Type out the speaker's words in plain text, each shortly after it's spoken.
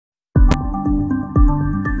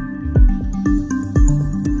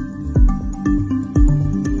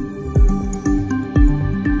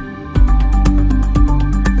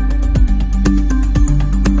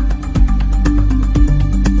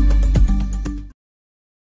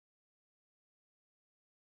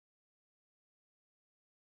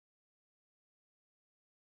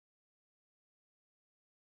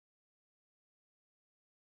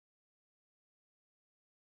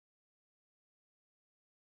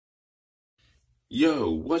Yo,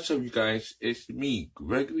 what's up, you guys? It's me,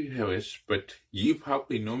 Gregory Harris, but you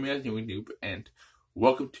probably know me as Snoopy Snoop, and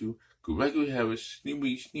welcome to Gregory Harris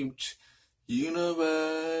Snoopy Snoop's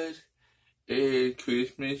Universe. It's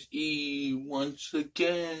Christmas Eve once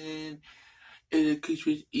again. It's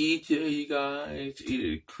Christmas Eve today, you guys. It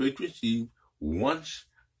is Christmas Eve once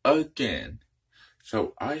again.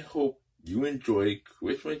 So I hope you enjoy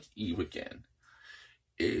Christmas Eve again.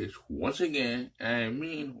 It's once again, and I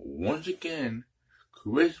mean once again,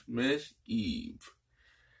 Christmas Eve.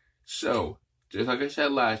 So, just like I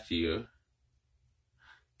said last year,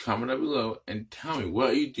 comment down below and tell me what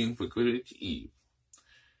are you doing for Christmas Eve.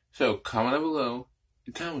 So, comment down below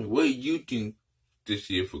and tell me what are you doing this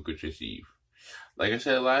year for Christmas Eve. Like I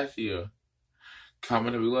said last year,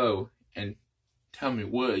 comment down below and tell me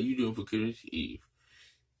what are you doing for Christmas Eve.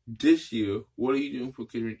 This year, what are you doing for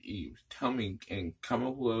Christmas Eve? Tell me and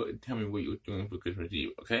comment below and tell me what you're doing for Christmas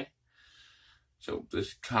Eve, okay? So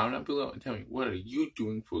just comment down below and tell me what are you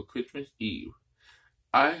doing for Christmas Eve.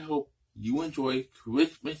 I hope you enjoy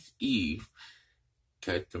Christmas Eve,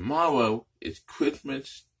 because tomorrow is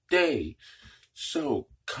Christmas Day. So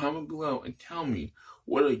comment below and tell me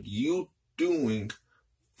what are you doing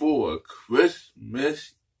for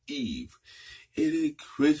Christmas Eve. It is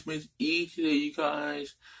Christmas Eve today, you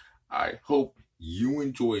guys. I hope you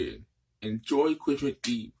enjoy it. Enjoy Christmas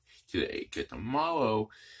Eve today, because tomorrow,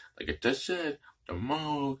 like I just said,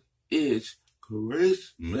 tomorrow is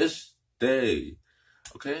Christmas Day.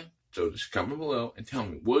 Okay? So just comment below and tell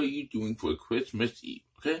me what are you doing for Christmas Eve.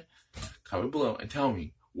 Okay? Comment below and tell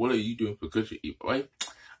me what are you doing for Christmas Eve. Alright?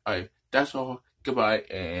 Alright, that's all. Goodbye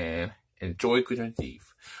and enjoy Christmas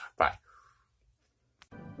Eve. Bye.